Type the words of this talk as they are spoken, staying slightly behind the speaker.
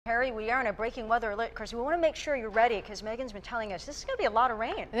Harry, we are in a breaking weather alert because we want to make sure you're ready because Megan's been telling us this is going to be a lot of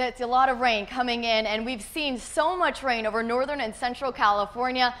rain. It's a lot of rain coming in, and we've seen so much rain over northern and central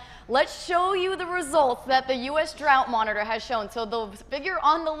California. Let's show you the results that the U.S. Drought Monitor has shown. So the figure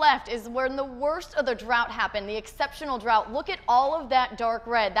on the left is when the worst of the drought happened, the exceptional drought. Look at all of that dark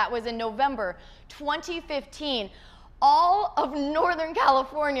red. That was in November 2015. All of Northern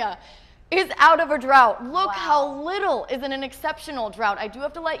California is out of a drought. Look how little is in an exceptional drought. I do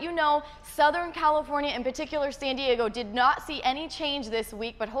have to let you know, Southern California, in particular San Diego, did not see any change this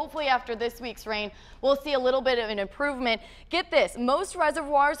week, but hopefully after this week's rain, we'll see a little bit of an improvement. Get this, most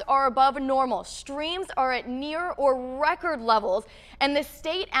reservoirs are above normal. Streams are at near or record levels, and the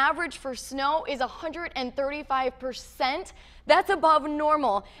state average for snow is 135%. That's above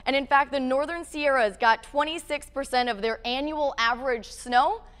normal. And in fact, the Northern Sierras got 26% of their annual average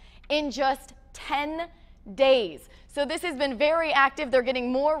snow in just 10 days. So this has been very active. They're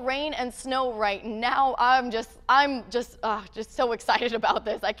getting more rain and snow right now. I'm just so excited about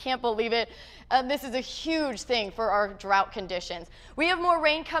this. I can't believe it. This is a huge thing for our drought conditions. We have more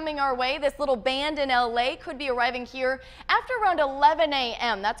rain coming our way. This little band in LA could be arriving here after around 11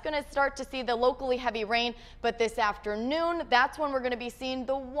 a.m. That's going to start to see the locally heavy rain, but this afternoon, that's when we're going to be seeing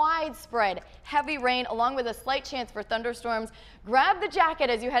the widespread heavy rain along with a slight chance for thunderstorms. Grab the jacket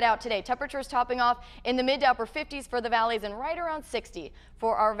as you head out today. Temperatures topping off in the mid to upper 50s for the valleys and right around 60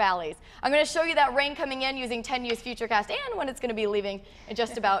 for our valleys. I'm going to show you that rain coming in using 10 News Futurecast and when it's going to be leaving in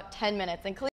just about 10 minutes. And